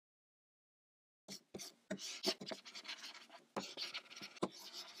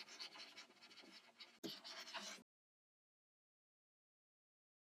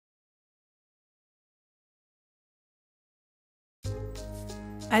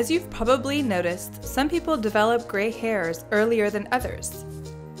As you've probably noticed, some people develop gray hairs earlier than others,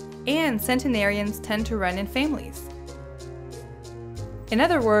 and centenarians tend to run in families. In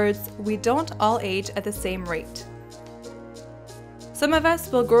other words, we don't all age at the same rate. Some of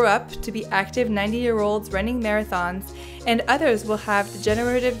us will grow up to be active 90-year-olds running marathons, and others will have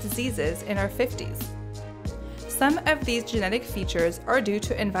degenerative diseases in our 50s. Some of these genetic features are due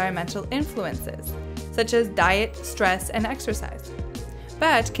to environmental influences, such as diet, stress, and exercise.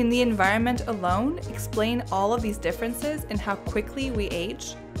 But can the environment alone explain all of these differences in how quickly we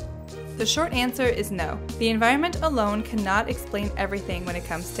age? The short answer is no. The environment alone cannot explain everything when it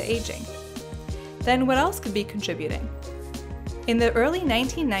comes to aging. Then what else could be contributing? In the early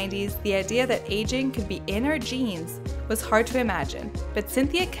 1990s, the idea that aging could be in our genes was hard to imagine, but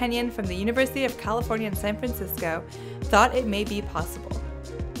Cynthia Kenyon from the University of California in San Francisco thought it may be possible.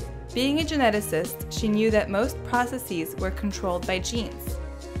 Being a geneticist, she knew that most processes were controlled by genes.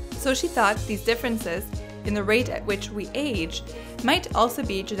 So she thought these differences in the rate at which we age might also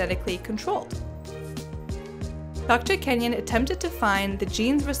be genetically controlled. Dr. Kenyon attempted to find the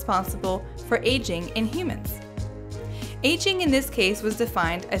genes responsible for aging in humans. Aging in this case was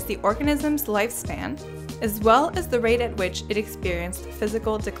defined as the organism's lifespan, as well as the rate at which it experienced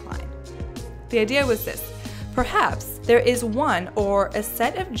physical decline. The idea was this: perhaps there is one or a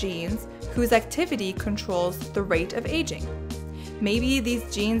set of genes whose activity controls the rate of aging. Maybe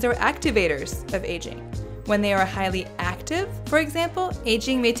these genes are activators of aging. When they are highly active, for example,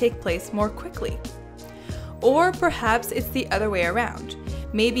 aging may take place more quickly. Or perhaps it's the other way around.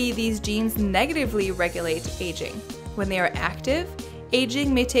 Maybe these genes negatively regulate aging. When they are active,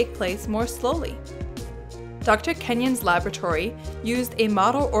 aging may take place more slowly. Dr. Kenyon's laboratory used a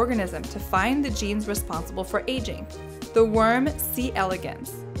model organism to find the genes responsible for aging, the worm C.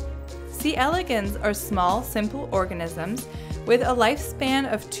 elegans. C. elegans are small, simple organisms with a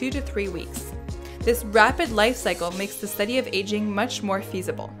lifespan of 2 to 3 weeks. This rapid life cycle makes the study of aging much more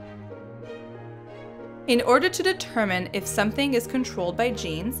feasible. In order to determine if something is controlled by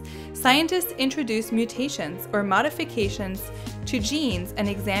genes, scientists introduce mutations or modifications to genes and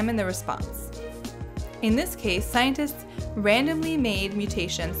examine the response. In this case, scientists randomly made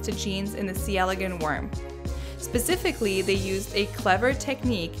mutations to genes in the C. elegans worm. Specifically, they used a clever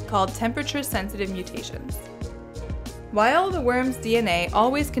technique called temperature-sensitive mutations. While the worm's DNA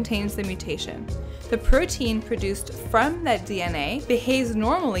always contains the mutation, the protein produced from that DNA behaves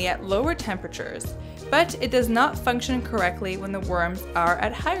normally at lower temperatures, but it does not function correctly when the worms are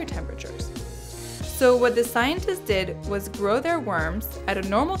at higher temperatures. So what the scientists did was grow their worms at a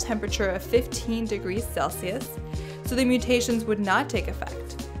normal temperature of 15 degrees Celsius, so the mutations would not take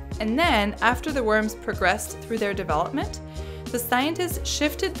effect. And then, after the worms progressed through their development, the scientists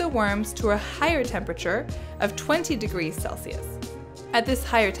shifted the worms to a higher temperature of 20 degrees Celsius. At this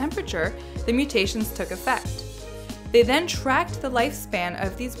higher temperature, the mutations took effect. They then tracked the lifespan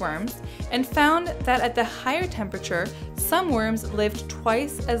of these worms and found that at the higher temperature, some worms lived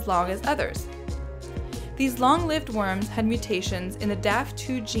twice as long as others. These long-lived worms had mutations in the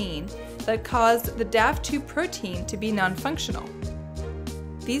DAF2 gene that caused the DAF2 protein to be non-functional.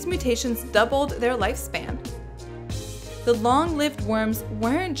 These mutations doubled their lifespan. The long-lived worms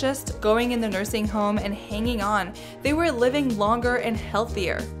weren't just going in the nursing home and hanging on, they were living longer and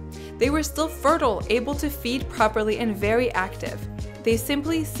healthier. They were still fertile, able to feed properly, and very active. They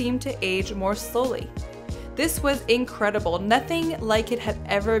simply seemed to age more slowly. This was incredible. Nothing like it had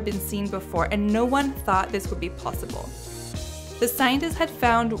ever been seen before, and no one thought this would be possible. The scientists had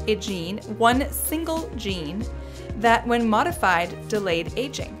found a gene, one single gene, that when modified, delayed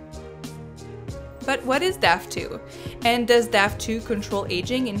aging. But what is DAF2? And does DAF2 control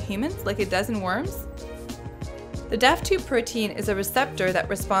aging in humans like it does in worms? The DAF2 protein is a receptor that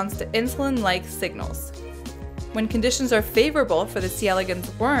responds to insulin-like signals. When conditions are favorable for the C.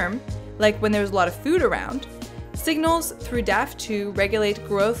 elegans worm, like when there's a lot of food around, signals through DAF2 regulate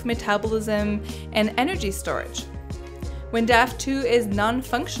growth, metabolism, and energy storage. When DAF2 is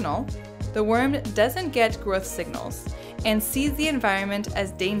non-functional, the worm doesn't get growth signals and sees the environment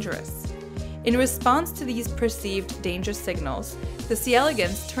as dangerous. In response to these perceived danger signals, the C.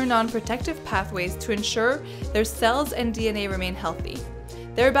 elegans turn on protective pathways to ensure their cells and DNA remain healthy,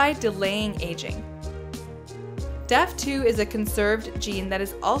 thereby delaying aging. DAF2 is a conserved gene that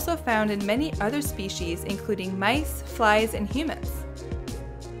is also found in many other species, including mice, flies, and humans.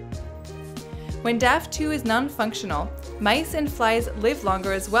 When DAF2 is non-functional, mice and flies live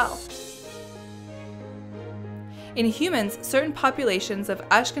longer as well. In humans, certain populations of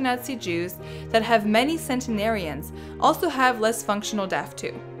Ashkenazi Jews that have many centenarians also have less functional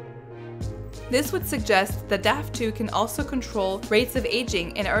DAF2. This would suggest that DAF2 can also control rates of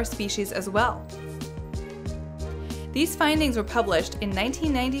aging in our species as well. These findings were published in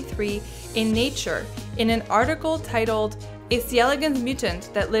 1993 in Nature in an article titled "Is the elegans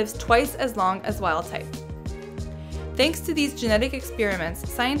mutant that lives twice as long as wild type?" Thanks to these genetic experiments,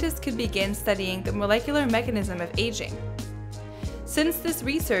 scientists could begin studying the molecular mechanism of aging. Since this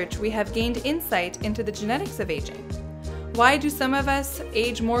research, we have gained insight into the genetics of aging. Why do some of us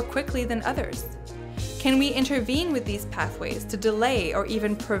age more quickly than others? Can we intervene with these pathways to delay or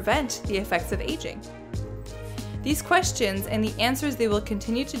even prevent the effects of aging? These questions and the answers they will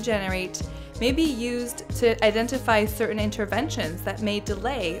continue to generate may be used to identify certain interventions that may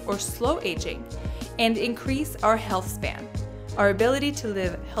delay or slow aging and increase our health span, our ability to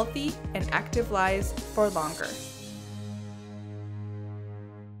live healthy and active lives for longer.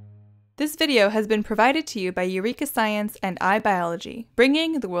 This video has been provided to you by Youreka Science and iBiology,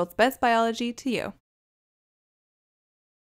 bringing the world's best biology to you.